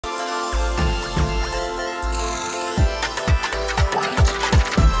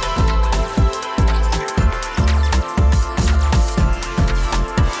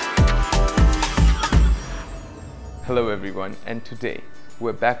Hello everyone, and today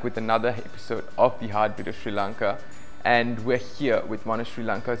we're back with another episode of The Heartbeat of Sri Lanka, and we're here with one of Sri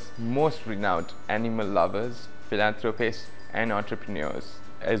Lanka's most renowned animal lovers, philanthropists and entrepreneurs,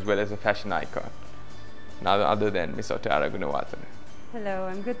 as well as a fashion icon, none other than Miss Otara Gunewardene. Hello,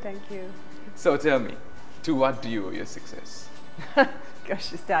 I'm good, thank you. So tell me, to what do you owe your success?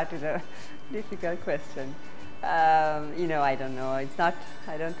 Gosh, you started a difficult question. I don't know. I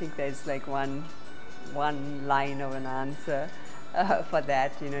don't think there's like one line of an answer for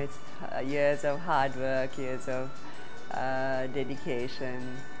that. It's years of hard work, years of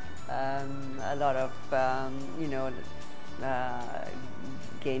dedication, a lot of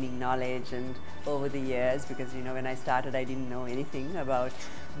gaining knowledge, and over the years, because when I started I didn't know anything about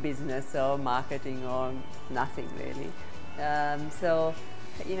business or marketing or nothing really. So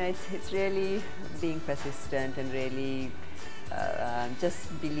it's really being persistent and really just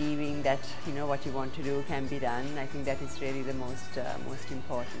believing that what you want to do can be done. I think that is really the most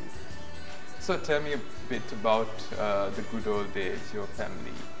important. So tell me a bit about the good old days, your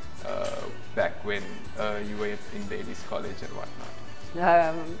family, back when you were in ladies' college and whatnot.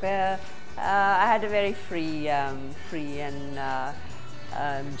 I had a very free and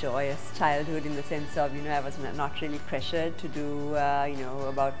joyous childhood, in the sense of I was not really pressured to do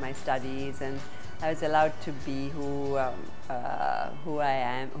about my studies, and I was allowed to be who I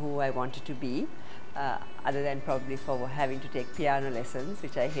am, who I wanted to be, other than probably for having to take piano lessons,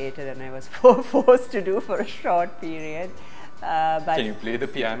 which I hated and I was forced to do for a short period. But can you play the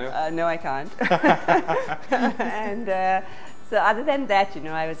piano? No, I can't. And so other than that,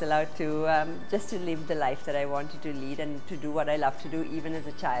 I was allowed to just to live the life that I wanted to lead and to do what I loved to do even as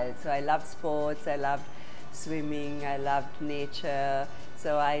a child. So I loved sports, I loved swimming, I loved nature.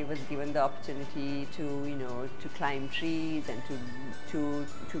 So I was given the opportunity to to climb trees and to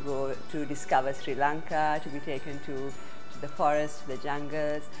go to discover Sri Lanka, to be taken to the forest, to the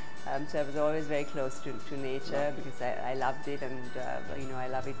jungles. So I was always very close to nature, because I loved it, and I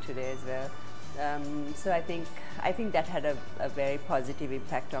love it today as well. So I think that had a very positive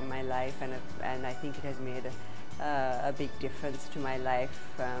impact on my life, and I think it has made a big difference to my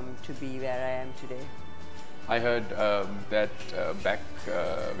life to be where I am today. I heard that back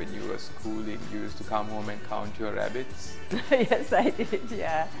when you were schooling, you used to come home and count your rabbits. Yes, I did,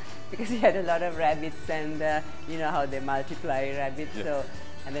 yeah, because we had a lot of rabbits, and you know how they multiply, rabbits. Yeah. So,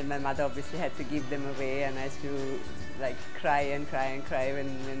 and then my mother obviously had to give them away, and I used to like cry and cry and cry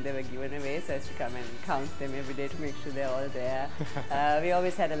when they were given away. So I used to come and count them every day to make sure they're all there. We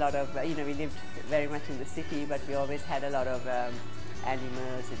always had a lot of, we lived very much in the city, but we always had a lot of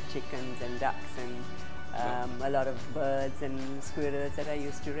animals and chickens and ducks and a lot of birds and squirrels that I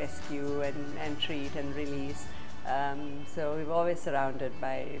used to rescue and treat and release. So we were always surrounded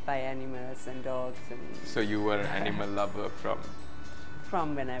by animals and dogs. And so you were an animal lover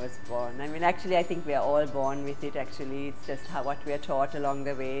from when I was born. I mean, actually, I think we are all born with it. Actually, it's just what we are taught along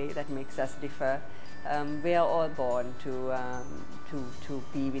the way that makes us differ. We are all born to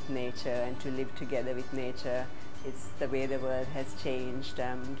be with nature and to live together with nature. It's the way the world has changed,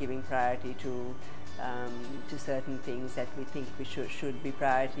 giving priority to certain things that we think we should be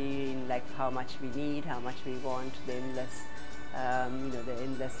priority in, like how much we need, how much we want, the endless the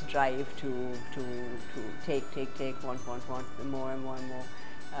endless drive to take, want more and more and more,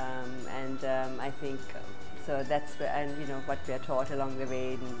 and I think so that's where, and what we are taught along the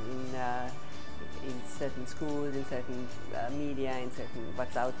way in certain schools, in certain media, in certain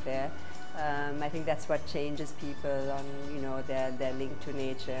what's out there. I think that's what changes people on their link to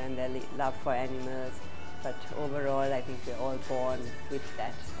nature and their love for animals. But overall, I think we're all born with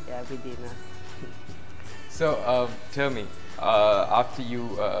that within us. So tell me, after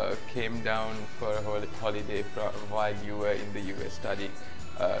you came down for a holiday while you were in the US studying,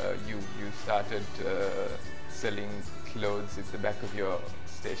 you started selling clothes at the back of your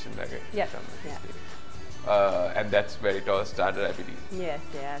station wagon. Yeah. And that's where it all started, I believe. Yes,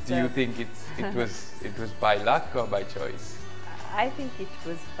 yeah. Do you think it was by luck or by choice? I think it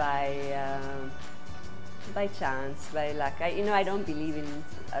was by chance, by luck. I don't believe in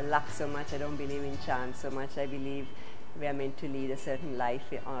luck so much. I don't believe in chance so much. I believe we are meant to lead a certain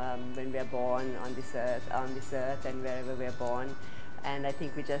life when we are born on this earth and wherever we are born. And I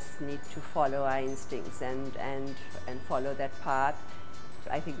think we just need to follow our instincts and follow that path.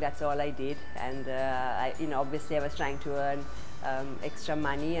 I think that's all I did, and obviously I was trying to earn extra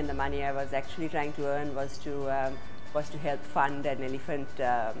money, and the money I was actually trying to earn was to help fund an elephant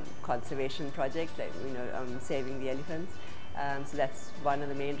conservation project, like, saving the elephants. So that's one of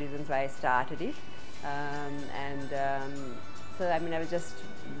the main reasons why I started it. So I mean, I was just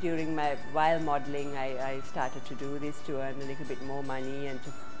while modeling, I started to do this to earn a little bit more money and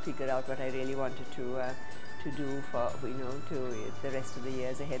to figure out what I really wanted to do for to the rest of the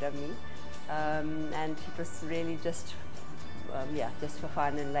years ahead of me, and it was really just just for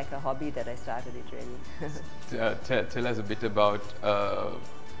fun and like a hobby that I started it really. Tell us a bit about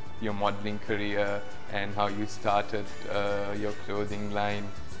your modeling career and how you started your clothing line,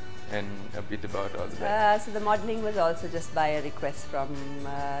 and a bit about all that. So the modeling was also just by a request from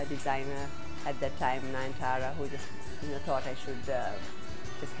a designer at that time, Otara, who just thought I should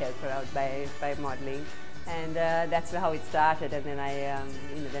just help her out by modeling, and that's how it started. And then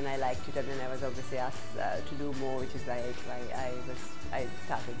then I liked it, and then I was obviously asked to do more, which is why I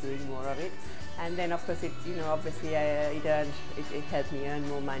started doing more of it. And then of course it obviously it helped me earn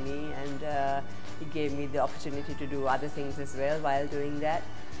more money, and it gave me the opportunity to do other things as well while doing that.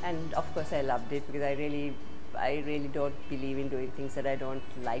 And of course I loved it, because I really don't believe in doing things that I don't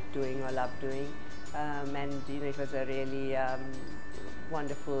like doing or love doing. And it was a really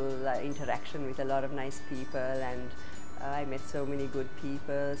wonderful interaction with a lot of nice people, and I met so many good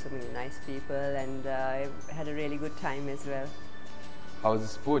people, so many nice people, and I had a really good time as well. How was the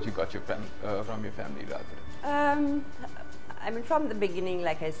support you got from your family, rather? I mean, from the beginning,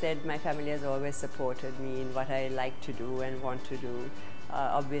 like I said, my family has always supported me in what I like to do and want to do.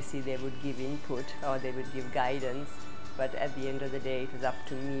 Obviously they would give input or they would give guidance, but at the end of the day it was up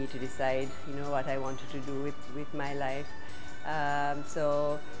to me to decide what I wanted to do with my life.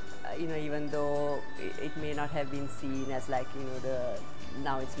 So even though it may not have been seen as like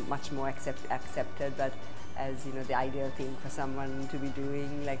now it's much more accepted, but as the ideal thing for someone to be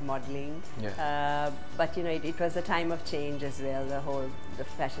doing, like modeling. Yeah. But it was a time of change as well. The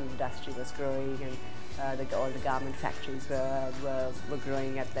fashion industry was growing, and all the garment factories were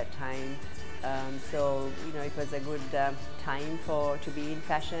growing at that time. So it was a good time to be in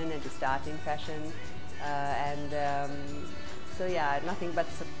fashion and to start in fashion, and so yeah, nothing but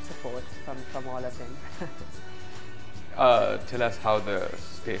support from all of them. Tell us how the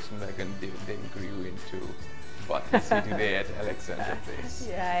station wagon then grew into what we see today at Alexander Place.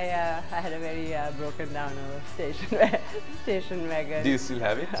 Yeah, I had a very broken down station wagon. Do you still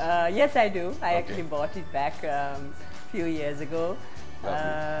have it? Yes, I do. I Okay. actually bought it back a few years ago.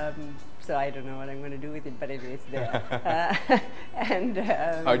 So I don't know what I'm going to do with it, but anyway, it's there. And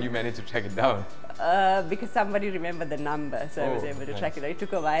how do you manage to track it down? because somebody remembered the number, so I was able to track it. It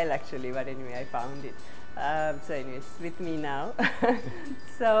took a while actually, but anyway, I found it. So anyway, it's with me now.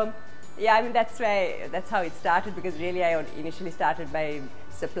 So yeah, I mean that's how it started, because really I initially started by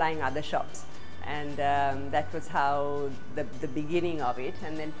supplying other shops, and that was how the beginning of it.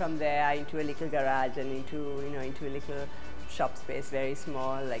 And then from there into a little garage and into a little shop space, very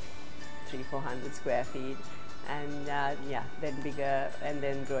small, like 300-400 square feet, and yeah, then bigger, and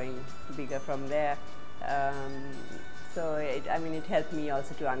then growing bigger from there. So it helped me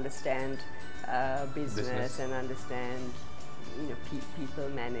also to understand business and understand people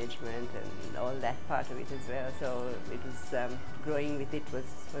management and all that part of it as well. So it was growing with it was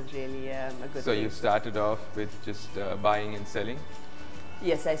really a good So thing. you started off with just buying and selling?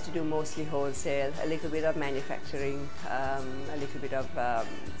 Yes, I used to do mostly wholesale, a little bit of manufacturing, a little bit of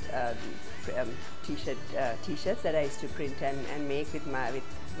t-shirts that I used to print and make with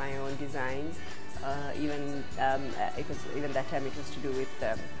my own designs. Even that time it was to do with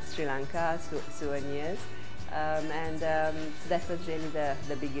Sri Lanka souvenirs, and so that was really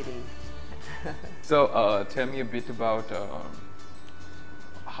the beginning. So tell me a bit about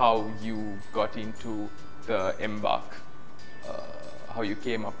how you got into the Embark, how you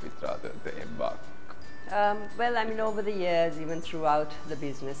came up with the Embark. Well, I mean, over the years, even throughout the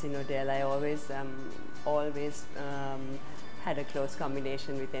business in ODEL, I always had a close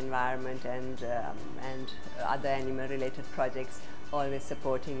combination with environment and other animal-related projects, always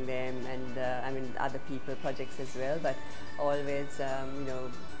supporting them, and I mean other people projects as well, but always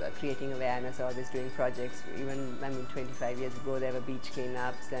creating awareness, always doing projects. Even 25 years ago there were beach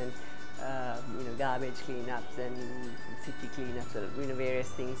cleanups and garbage cleanups and city cleanups, various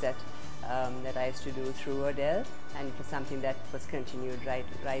things that I used to do through ODEL, and it was something that was continued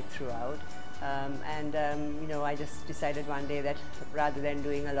right throughout. I just decided one day that rather than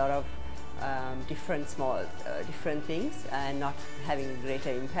doing a lot of different things and not having a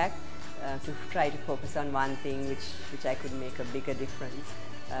greater impact, to try to focus on one thing which I could make a bigger difference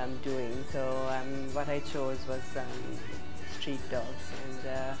doing. So what I chose was street dogs, and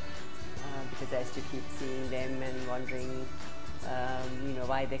because I used to keep seeing them and wondering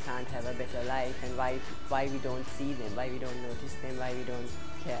why they can't have a better life, and why we don't see them, why we don't notice them, why we don't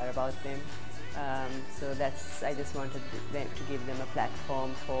care about them. So I just wanted to give them a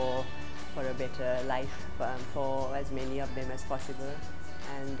platform for a better life for as many of them as possible,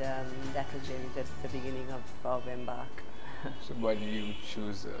 and that was really the beginning of Embark. So why did you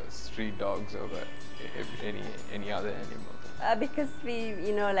choose street dogs over any other animal? Because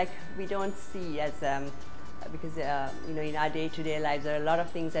we don't see as because in our day-to-day lives there are a lot of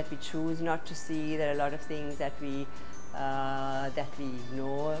things that we choose not to see. There are a lot of things that we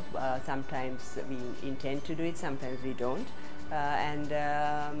know. Sometimes we intend to do it, sometimes we don't, and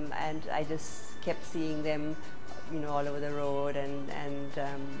I just kept seeing them all over the road, and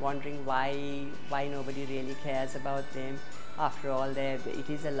wondering why nobody really cares about them. After all, it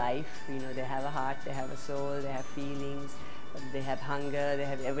is a life. They have a heart, they have a soul, they have feelings, they have hunger, they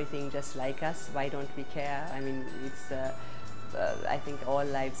have everything just like us. Why don't we care? I mean, it's I think all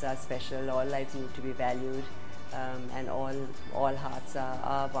lives are special, all lives need to be valued, and all hearts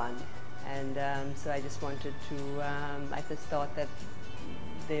are one. And so I just wanted to, I just thought that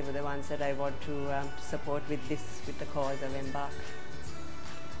they were the ones that I want to support with the cause of Embark.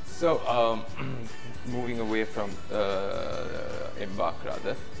 So moving away from Embark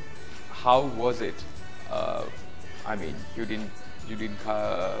rather, how was it? I mean, you didn't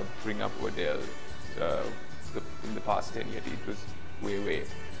bring up ODEL in the past 10 years. It was way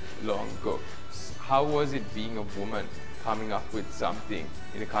long ago. How was it being a woman coming up with something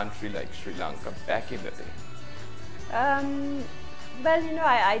in a country like Sri Lanka back in the day? Well,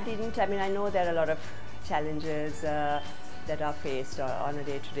 I didn't. I mean, I know there are a lot of challenges that are faced on a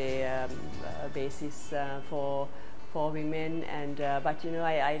day-to-day basis for women, and but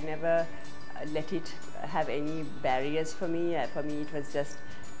I never let it have any barriers for me. For me, it was just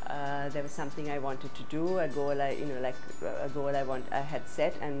there was something I wanted to do, a goal I had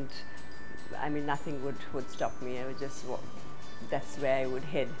set, and I mean nothing would stop me. I would just that's where I would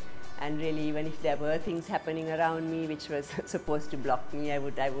head. And really, even if there were things happening around me which was supposed to block me, I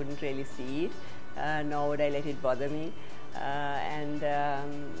wouldn't really see it, nor would I let it bother me. And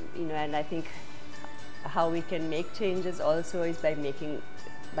I think how we can make changes also is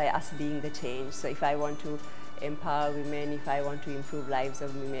by us being the change. So if I want to empower women, if I want to improve lives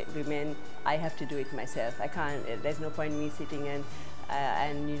of women, I have to do it myself. I can't. There's no point me sitting and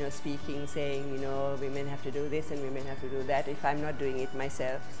speaking, saying women have to do this and women have to do that if I'm not doing it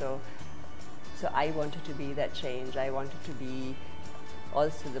myself. So I wanted to be that change. I wanted to be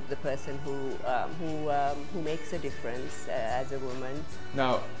also the person who makes a difference as a woman.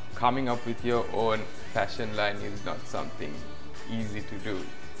 Now, coming up with your own fashion line is not something easy to do.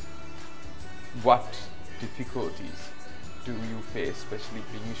 What difficulties do you face, especially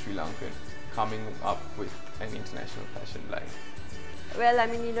being Sri Lankan, coming up with an international fashion line? Well, I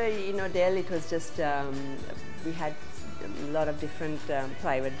mean, in ODEL, it was just we had a lot of different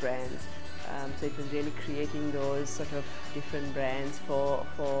private brands, so it was really creating those sort of different brands for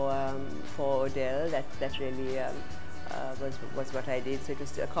ODEL. That really was what I did. So it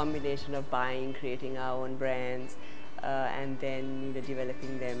was a combination of buying, creating our own brands, and then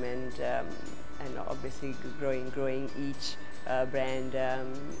developing them, and obviously growing each brand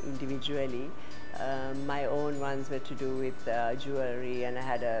individually. My own ones were to do with jewelry, and I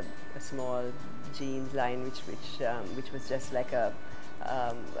had a small jeans line which was just like a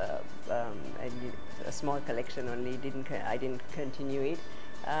small collection only. I didn't continue it.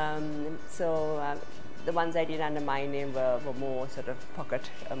 So the ones I did under my name were more sort of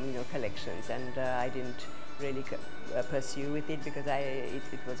pocket collections, and I didn't really pursue with it because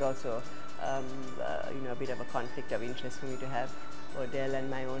it was also a bit of a conflict of interest for me to have ODEL and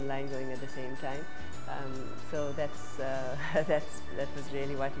my own line going at the same time. So that was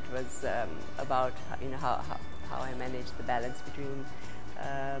really what it was about. How I managed the balance between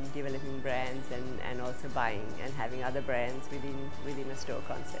developing brands and also buying and having other brands within a store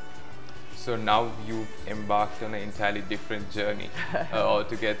concept. So now you've embarked on an entirely different journey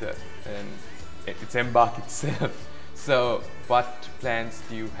altogether, and it's Embark itself. So what plans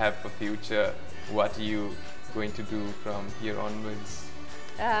do you have for future? What are you going to do from here onwards?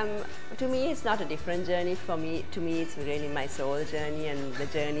 To me, it's not a different journey. To me, it's really my soul journey, and the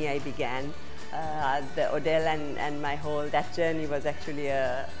journey I began. The ODEL and my whole, that journey was actually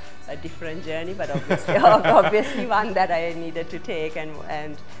a different journey, but obviously, obviously one that I needed to take,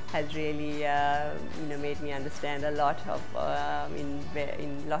 and has really made me understand a lot of in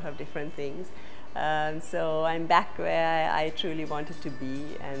a lot of different things. So I'm back where I truly wanted to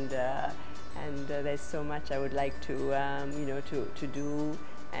be, and there's so much I would like to to do,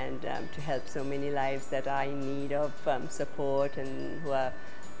 and to help so many lives that are in need of support, and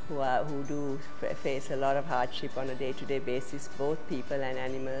who do face a lot of hardship on a day-to-day basis, both people and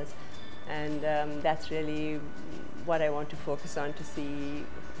animals. And that's really what I want to focus on, to see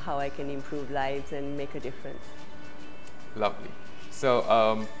how I can improve lives and make a difference. Lovely.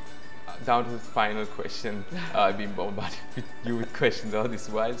 So down to the final question. I've been bombarded with you with questions all this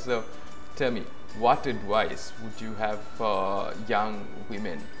while. So tell me, what advice would you have for young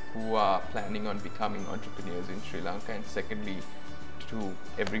women who are planning on becoming entrepreneurs in Sri Lanka, and secondly to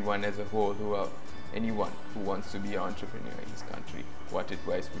everyone as a whole, anyone who wants to be an entrepreneur in this country? What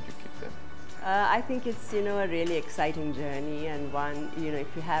advice would you give them? I think it's, a really exciting journey, and one, if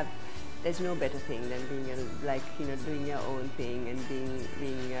you have, there's no better thing than being doing your own thing and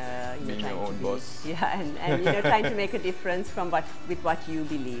being your own boss. Yeah, and trying to make a difference with what you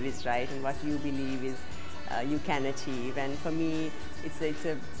believe is right and what you believe is you can achieve. And for me, it's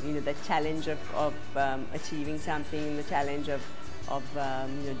the challenge of achieving something, the challenge of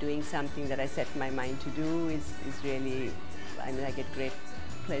doing something that I set my mind to do is really, I get great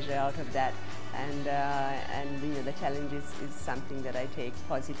pleasure out of that, and the challenge is something that I take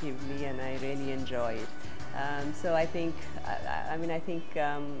positively, and I really enjoy it. So I think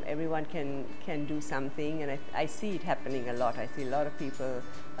everyone can do something, and I see it happening a lot. I see a lot of people,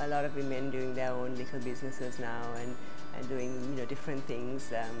 a lot of women doing their own little businesses now, and doing different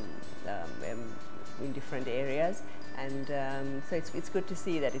things in different areas, and so it's good to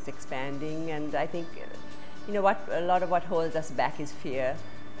see that it's expanding. And I think a lot of what holds us back is fear.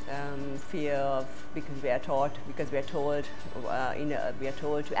 Fear of, because we are told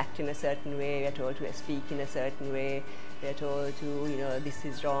to act in a certain way, we are told to speak in a certain way, we are told to this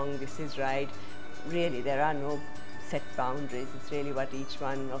is wrong, this is right. Really, there are no set boundaries. It's really what each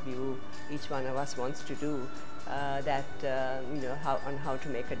one of us wants to do. How to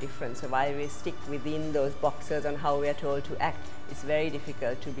make a difference. So while we stick within those boxes on how we are told to act, it's very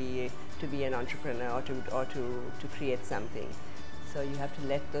difficult to be an entrepreneur or to create something. So you have to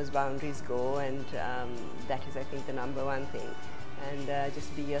let those boundaries go, and that is, I think, the number one thing. And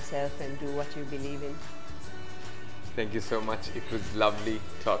just be yourself and do what you believe in. Thank you so much. It was lovely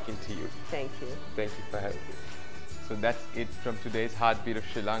talking to you. Thank you. Thank you for having me. So that's it from today's Heartbeat of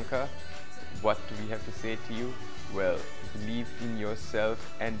Sri Lanka. What do we have to say to you? Well, believe in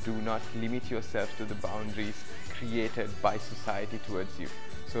yourself and do not limit yourself to the boundaries created by society towards you.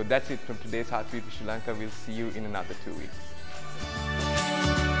 So that's it from today's Heartbeat of Sri Lanka. We'll see you in another 2 weeks.